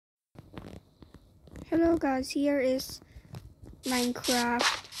Hello guys, here is Minecraft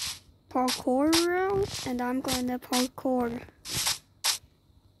parkour round, and I'm gonna parkour.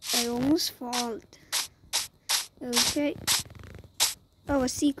 I almost fall. Okay. Oh, a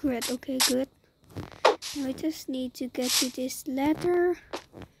secret. Okay, good. Now I just need to get to this ladder.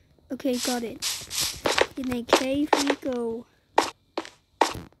 Okay, got it. In a cave we go.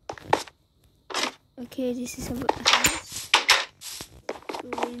 Okay, this is a house.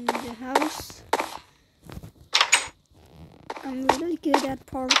 Go in the house. I'm really good at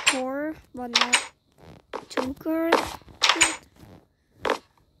parkour, but not too good.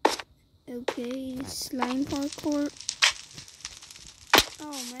 Okay, slime parkour.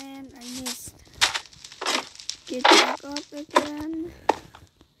 Oh man, I missed. Get back up again.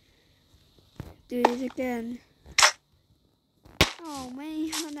 Do it again. Oh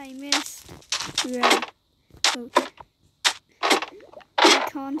man, I missed. Yeah. Oh. I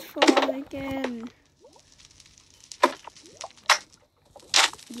can't fall again.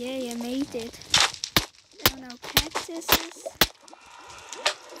 Yay, I made it. Oh no, cactuses.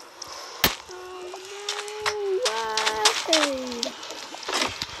 Oh no, why?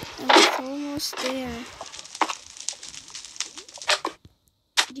 I was almost there.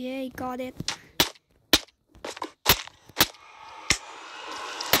 Yay, got it.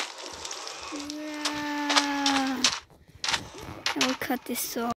 Yeah. I'll cut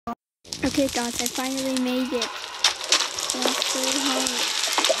this off. Okay guys, I finally made it. It was so hard.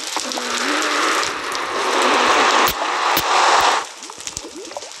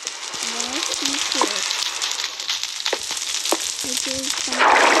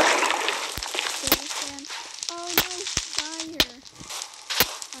 Oh no, fire!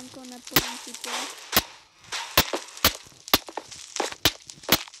 I'm gonna burn to death.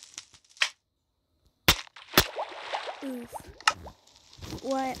 Oof.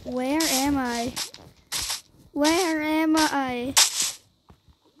 Where am I? Where am I?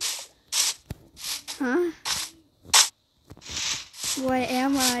 Huh? Where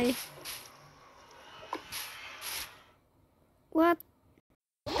am I? What?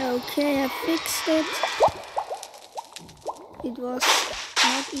 Okay, I fixed it. It was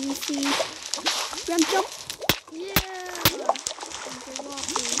not easy. Jump, jump! Yeah! And the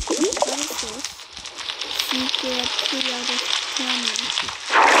water. What is this? Secret 3 out of 20.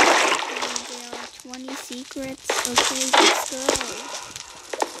 And there are 20 secrets. Okay, let's go.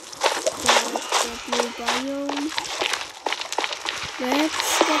 The blue biome.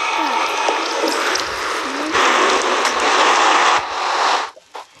 Let's get back.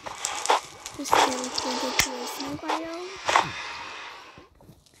 Just teleported to a snow biome.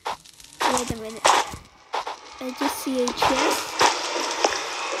 Wait a minute. I just see a chest.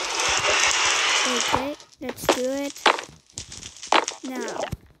 Okay, let's do it. Now,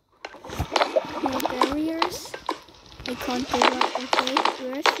 more barriers. I can't go up. Okay,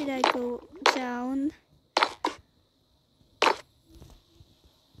 where should I go down?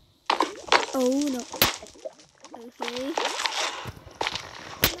 Oh no. Okay.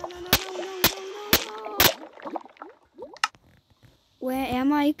 No. Where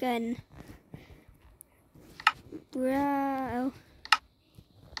am I again? Bruh.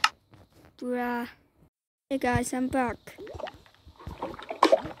 Hey guys, I'm back.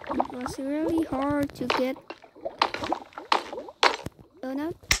 It was really hard to get. Oh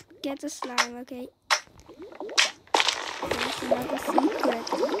no, get the slime, okay. There's another secret.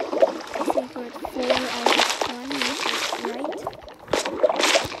 Secret 4 out of 20, right?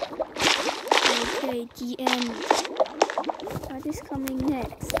 Okay, the end. What is coming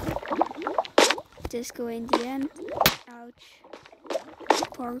next? Just go in the end. Ouch.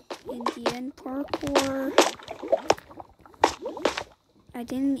 In the end, parkour. I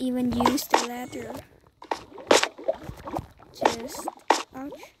didn't even use the ladder. Just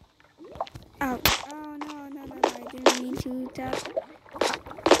ouch. Ouch. Oh no, I didn't mean to do that.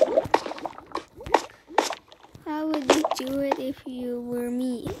 How would you do it if you were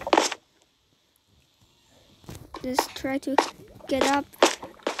me? Just try to get up.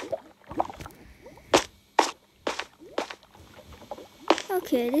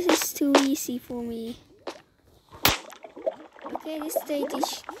 Okay, this is too easy for me. Okay, this stage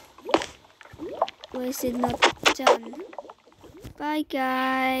is... Why is it not done? Bye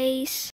guys.